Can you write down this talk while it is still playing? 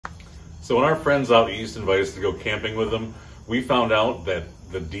So when our friends out east invite us to go camping with them, we found out that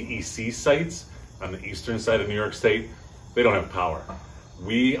the DEC sites on the eastern side of New York State, they don't have power.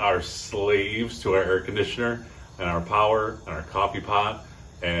 We are slaves to our air conditioner and our power and our coffee pot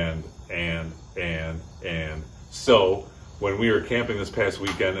and so when we were camping this past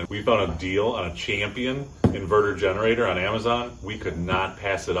weekend and we found a deal on a Champion inverter generator on Amazon, we could not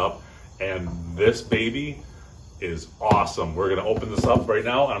pass it up. And this baby is awesome. We're gonna open this up right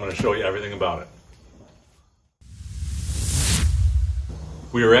now and I'm gonna show you everything about it.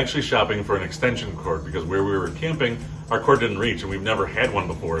 We were actually shopping for an extension cord because where we were camping, our cord didn't reach and we've never had one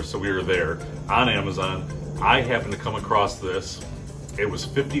before. So we were there on Amazon. I happened to come across this. It was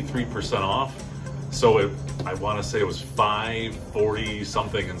 53% off. So I want to say it was $540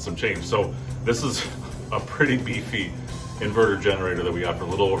 something and some change. So this is a pretty beefy inverter generator that we got for a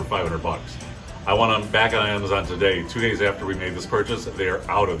little over 500 bucks. I want them back on Amazon today, 2 days after we made this purchase. They are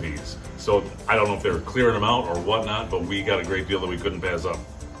out of these. So I don't know if they were clearing them out or whatnot, but we got a great deal that we couldn't pass up.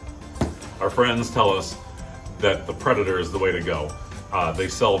 Our friends tell us that the Predator is the way to go. They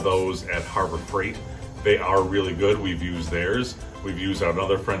sell those at Harbor Freight. They are really good. We've used theirs. We've used our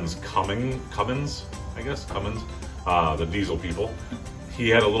other friend's Cummins, the diesel people. He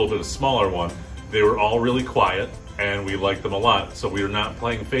had a little bit of smaller one. They were all really quiet and we liked them a lot. So we are not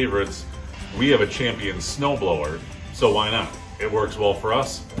playing favorites. We have a Champion snowblower, so why not? It works well for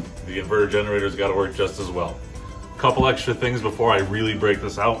us. The inverter generator's got to work just as well. Couple extra things before I really break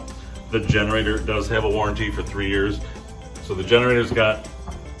this out. The generator does have a warranty for 3 years. So the generator's got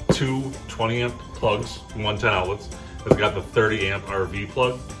two 20 amp plugs, 110 outlets. It's got the 30 amp RV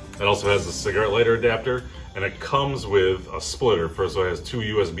plug. It also has the cigarette lighter adapter, and it comes with a splitter so it has 2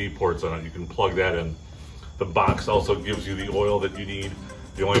 USB ports on it. You can plug that in. The box also gives you the oil that you need.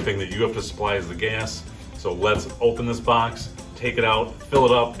 The only thing that you have to supply is the gas. So let's open this box, take it out, fill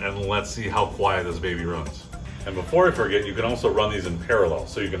it up, and let's see how quiet this baby runs. And before I forget, you can also run these in parallel.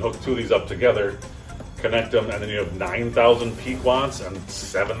 So you can hook 2 of these up together, connect them, and then you have 9,000 peak watts and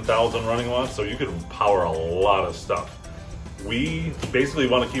 7,000 running watts. So you can power a lot of stuff. We basically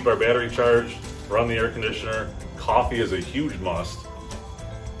want to keep our battery charged, run the air conditioner. Coffee is a huge must.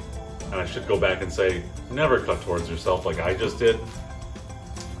 And I should go back and say, never cut towards yourself like I just did.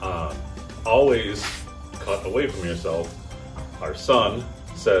 Always cut away from yourself. Our son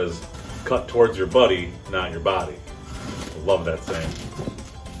says, cut towards your buddy, not your body. I love that saying.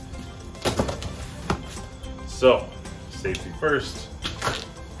 So, safety first.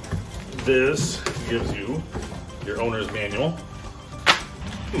 This gives you your owner's manual.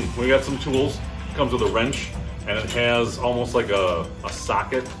 We got some tools. It comes with a wrench and it has almost like a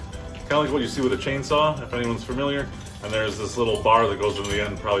socket, kind of like what you see with a chainsaw, if anyone's familiar. And there's this little bar that goes to the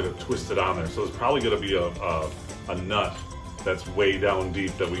end, probably to twist it on there. So there's probably gonna be a nut that's way down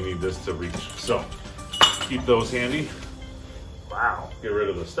deep that we need this to reach. So keep those handy. Wow. Get rid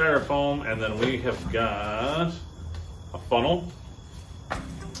of the styrofoam. And then we have got a funnel.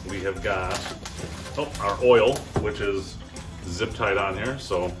 We have got our oil, which is zip tied on here.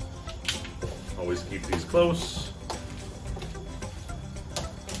 So always keep these close.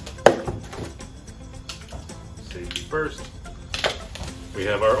 Safety first. We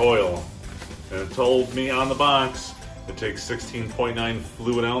have our oil. And it told me on the box it takes 16.9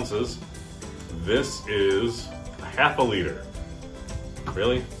 fluid ounces. This is half a liter.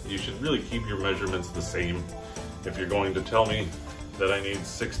 Really? You should really keep your measurements the same. If you're going to tell me that I need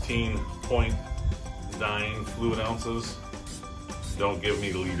 16.9 fluid ounces, don't give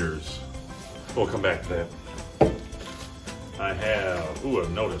me liters. We'll come back to that. I have, a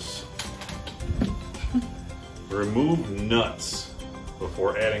notice. Remove nuts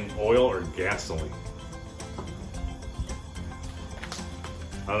before adding oil or gasoline.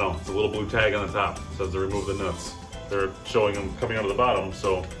 I don't know, it's a little blue tag on the top. It says to remove the nuts. They're showing them coming out of the bottom,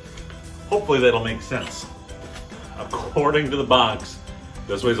 so hopefully that'll make sense. According to the box,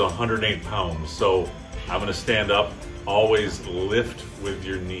 this weighs 108 pounds, so I'm gonna stand up. Always lift with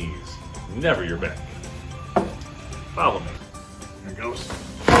your knees, never your back. Follow me. Here it goes.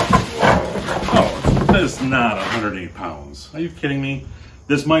 Oh, this is not 108 pounds. Are you kidding me?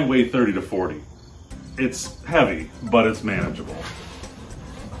 This might weigh 30 to 40. It's heavy, but it's manageable.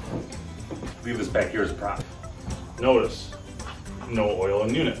 Leave this back here as a prop. Notice, no oil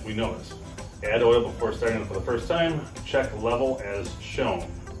in unit, we know this. Add oil before starting it for the first time. Check level as shown.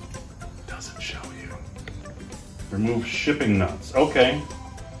 Doesn't show you. Remove shipping nuts. Okay,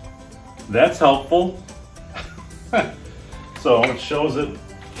 that's helpful. So it shows it.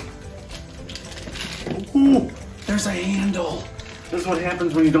 Ooh, there's a handle. This is what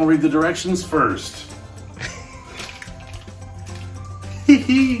happens when you don't read the directions first.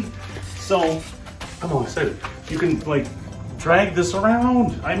 So, I'm all excited. You can like drag this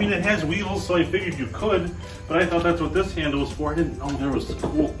around. I mean, it has wheels, so I figured you could, but I thought that's what this handle was for. I didn't know there was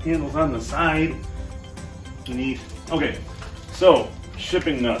cool handles on the side. Neat. Okay, so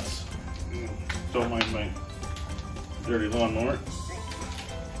shipping nuts. Don't mind my dirty lawnmower.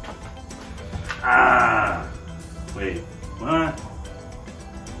 Ah, wait, what?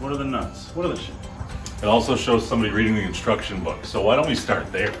 What are the nuts? What are the shipping? It also shows somebody reading the instruction book, so why don't we start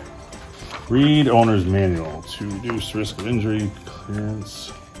there? Read owner's manual to reduce risk of injury,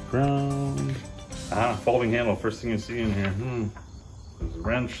 clearance, ground. Folding handle, first thing you see in here. There's a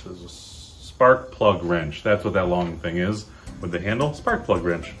wrench, there's a spark plug wrench. That's what that long thing is with the handle, spark plug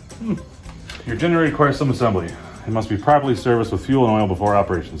wrench. Your generator requires some assembly. It must be properly serviced with fuel and oil before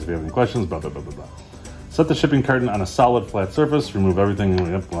operations. If you have any questions, blah, blah, blah, blah, blah. Set the shipping carton on a solid flat surface. Remove everything.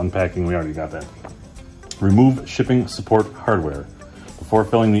 Yep, unpacking, we already got that. Remove shipping support hardware. Before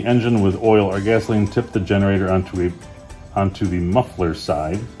filling the engine with oil or gasoline, tip the generator onto the muffler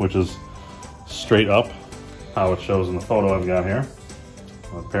side, which is straight up, how it shows in the photo I've got here.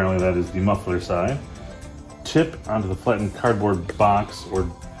 Well, apparently that is the muffler side. Tip onto the flattened cardboard box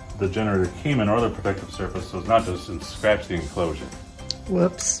or the generator came in or other protective surface, so it's not just scratch the enclosure.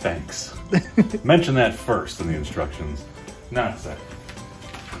 Whoops. Thanks. Mention that first in the instructions, not second.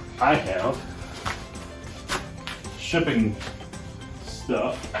 I have shipping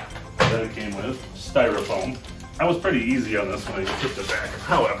stuff that it came with, styrofoam. I was pretty easy on this when I tipped it back.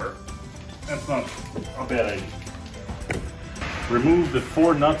 However, that's not a bad idea. Remove the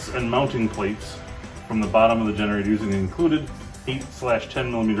 4 nuts and mounting plates from the bottom of the generator using the included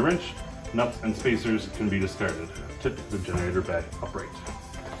 8/10mm wrench. Nuts and spacers can be discarded. Tip the generator back upright.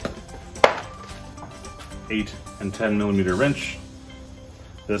 8 and 10mm wrench.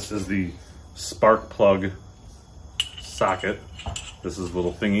 This is the spark plug socket. This is a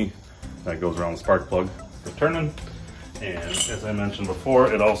little thingy that goes around the spark plug for turning. And as I mentioned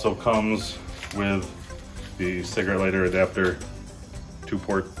before, it also comes with the cigarette lighter adapter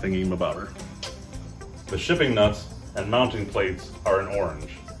 2-port thingy mabobber. The shipping nuts and mounting plates are in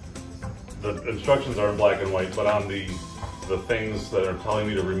orange. The instructions are in black and white, but on the things that are telling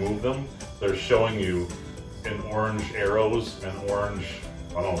me to remove them, they're showing you in orange arrows and orange,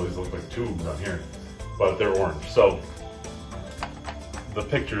 I don't know, these look like tubes on here, but they're orange. So the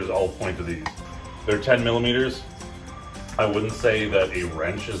pictures all point to these. They're 10mm. I wouldn't say that a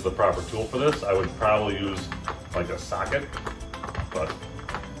wrench is the proper tool for this. I would probably use like a socket, but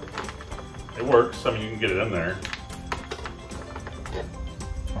it works. I mean, you can get it in there.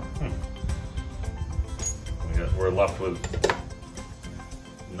 We're left with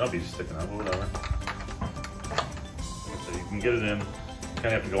nubbies sticking out, whatever. So you can get it in. You kind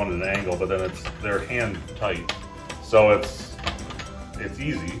of have to go in at an angle, but then they're hand tight. So it's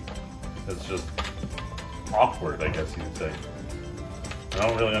easy. It's just awkward, I guess you could say. I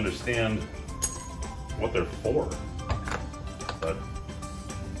don't really understand what they're for, but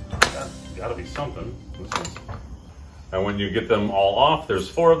gotta be something. And when you get them all off, there's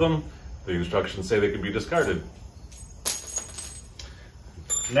 4 of them. The instructions say they can be discarded.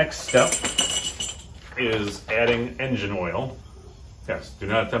 Next step is adding engine oil. Yes, do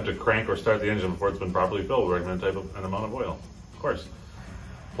not attempt to crank or start the engine before it's been properly filled with recommended type of an amount of oil. Of course.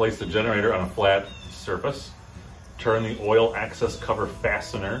 Place the generator on a flat surface. Turn the oil access cover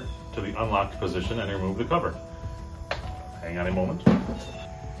fastener to the unlocked position and remove the cover. Hang on a moment.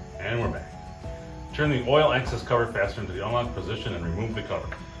 And we're back. Turn the oil access cover fastener to the unlocked position and remove the cover.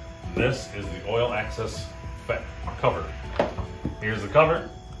 This is the oil access cover. Here's the cover.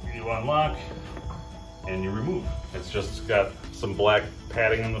 You unlock and you remove. It's just got some black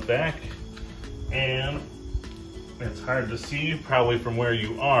padding in the back, and it's hard to see probably from where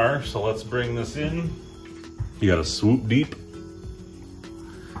you are, so let's bring this in. You gotta swoop deep,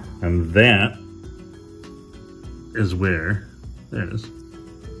 and that is where, there it is.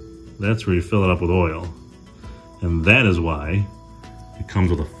 That's where you fill it up with oil, and that is why it comes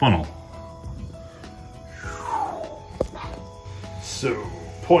with a funnel. So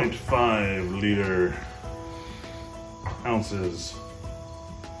 0.5 liter ounces,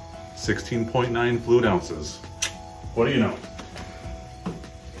 16.9 fluid ounces. What do you know?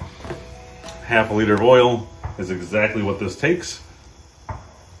 Half a liter of oil is exactly what this takes.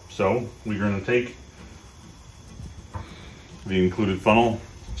 So we're going to take the included funnel,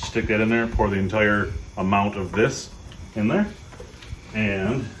 stick that in there, pour the entire amount of this in there.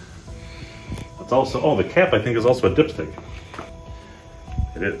 And it's also, oh, the cap I think is also a dipstick.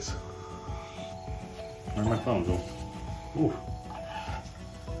 It is. Where'd my phone go? Ooh.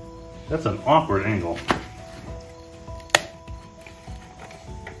 That's an awkward angle.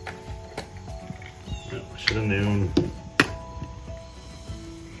 Should have known.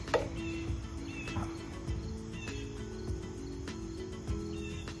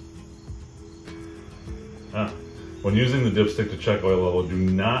 When using the dipstick to check oil level, do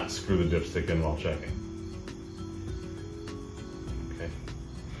not screw the dipstick in while checking. Okay.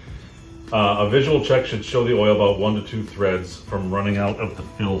 A visual check should show the oil about 1 to 2 threads from running out of the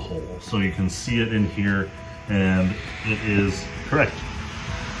fill hole. So you can see it in here, and it is correct.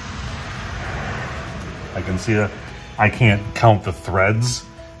 I can see it. I can't count the threads.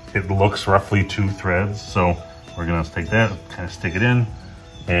 It looks roughly 2 threads. So we're gonna take that, kind of stick it in,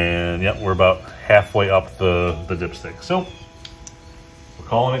 and yep, we're about halfway up the dipstick. So we're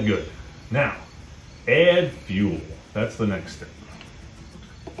calling it good. Now, add fuel. That's the next step.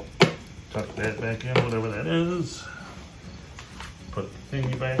 Tuck that back in, whatever that is. Put the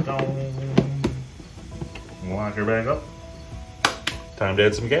thingy back on. Lock her back up. Time to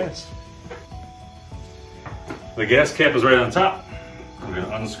add some gas. The gas cap is right on top. We're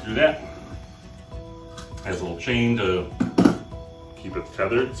gonna unscrew that. Has a little chain to keep it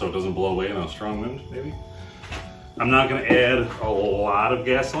tethered so it doesn't blow away in a strong wind, maybe. I'm not gonna add a lot of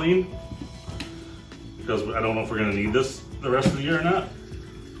gasoline because I don't know if we're gonna need this the rest of the year or not.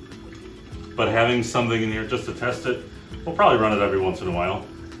 But having something in here just to test it, we'll probably run it every once in a while.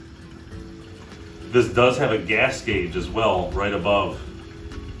 This does have a gas gauge as well, right above.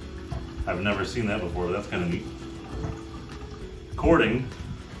 I've never seen that before, but that's kind of neat. According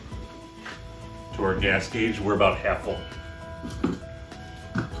to our gas gauge, we're about half full.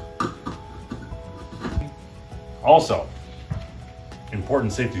 Also,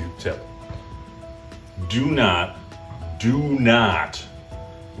 important safety tip. Do not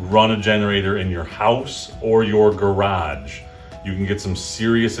run a generator in your house or your garage. You can get some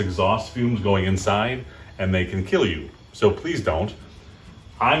serious exhaust fumes going inside and they can kill you. So please don't.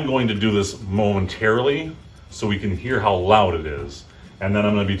 I'm going to do this momentarily so we can hear how loud it is. And then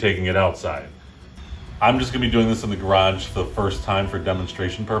I'm going to be taking it outside. I'm just going to be doing this in the garage for the first time for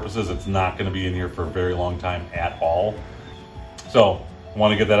demonstration purposes. It's not going to be in here for a very long time at all. So I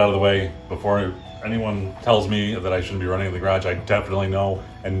want to get that out of the way before anyone tells me that I shouldn't be running in the garage. I definitely know,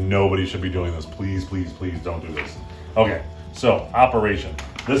 and nobody should be doing this. Please, please, please don't do this. Okay, so operation.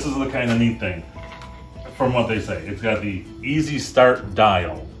 This is the kind of neat thing from what they say. It's got the easy start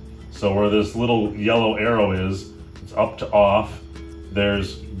dial. So where this little yellow arrow is, it's up to off.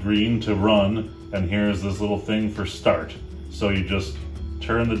 There's green to run. And here's this little thing for start. So you just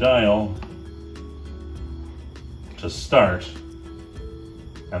turn the dial to start,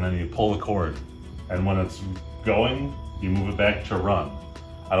 and then you pull the cord. And when it's going, you move it back to run.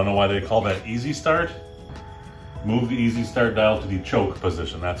 I don't know why they call that easy start. Move the easy start dial to the choke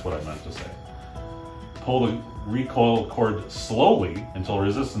position. That's what I meant to say. Pull the recoil cord slowly until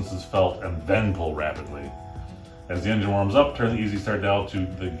resistance is felt, and then pull rapidly. As the engine warms up, turn the easy start dial to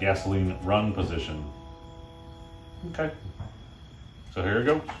the gasoline run position. Okay. So here it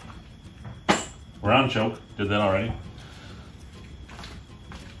goes. We're on choke. Did that already.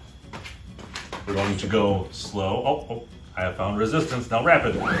 We're going to go slow. Oh, I have found resistance. Now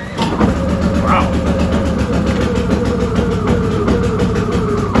rapid. Wow.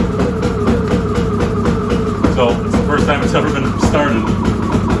 So it's the first time it's ever been started.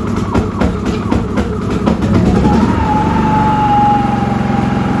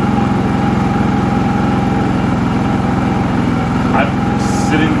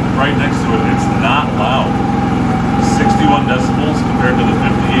 Right next to it, it's not loud. 61 decibels compared to the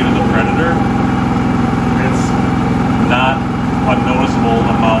 58 of the Predator. It's not a noticeable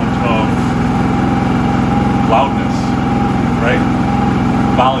amount of loudness, right?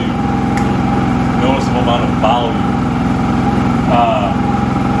 Volume. Noticeable amount of volume.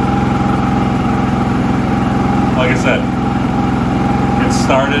 Like I said, it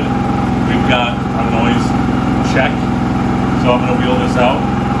started. We've got a noise check. So I'm going to wheel this out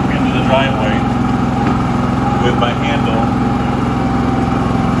into the driveway with my handle.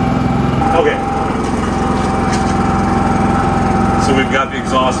 Okay. So we've got the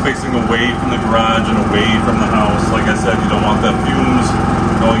exhaust facing away from the garage and away from the house. Like I said, you don't want the fumes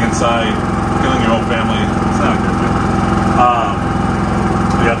going inside, killing your whole family. It's not a good thing.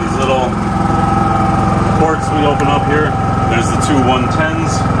 We got these little ports we open up here. There's the two 110s.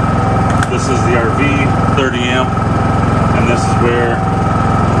 This is the RV, 30 amp. And this is where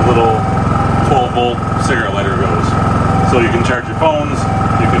the little 12-volt cigarette lighter goes. So you can charge your phones,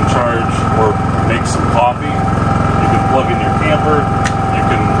 you can charge or make some coffee, you can plug in your camper, you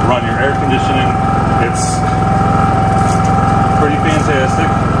can run your air conditioning. It's pretty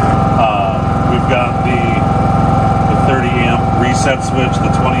fantastic. We've got the 30 amp reset switch, the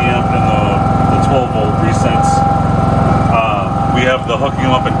 20 amp, and the 12 volt the hooking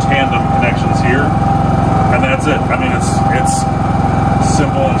them up in tandem connections here, and that's it. I mean, it's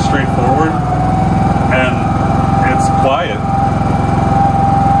simple and straightforward, and it's quiet.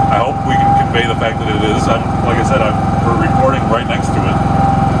 I hope we can convey the fact that it is. Like I said, we're recording right next to it.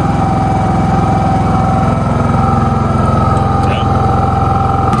 Yeah.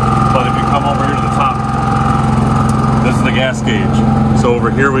 But if you come over here to the top, this is the gas gauge. So over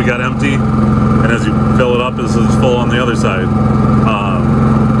here we got empty, and as you fill it up, this is full on the other side.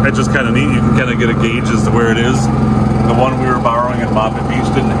 It's just kind of neat. You can kind of get a gauge as to where it is. The one we were borrowing at Moffett Beach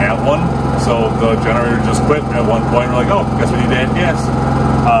didn't have one, so the generator just quit at one point. We're like, oh, guess we need to add gas.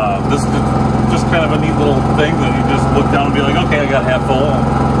 This is just kind of a neat little thing that you just look down and be like, okay, I got half full.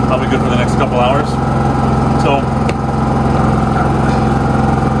 I'll be good for the next couple hours. So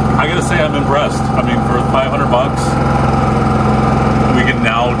I gotta say, I'm impressed. I mean, for $500, we can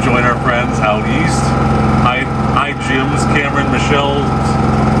now join our friends out east. Hi, Jim's, Cameron, Michelle's,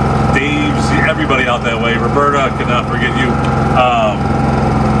 Dave's, everybody out that way. Roberta, cannot forget you.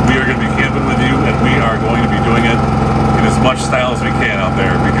 We are going to be camping with you, and we are going to be doing it in as much style as we can out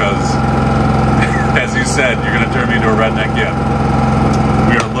there because, as you said, you're going to turn me into a redneck yet.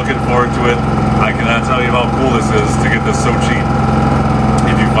 We are looking forward to it. I cannot tell you how cool this is to get this so cheap.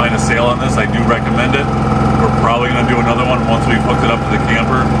 If you find a sale on this, I do recommend it. We're probably going to do another one once we've hooked it up to the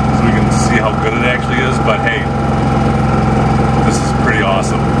camper so we can see how good it actually is. But hey, this is pretty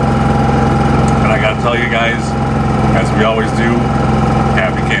awesome. And I got to tell you guys, as we always do,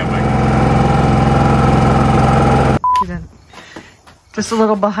 happy camping. Just a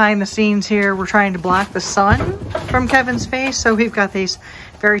little behind the scenes here. We're trying to block the sun from Kevin's face. So we've got these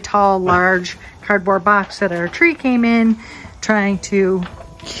very tall, large cardboard box that our tree came in, trying to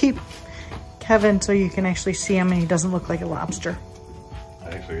keep Kevin so you can actually see him and he doesn't look like a lobster.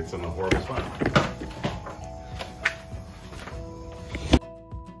 Actually, it's in the horrible spot.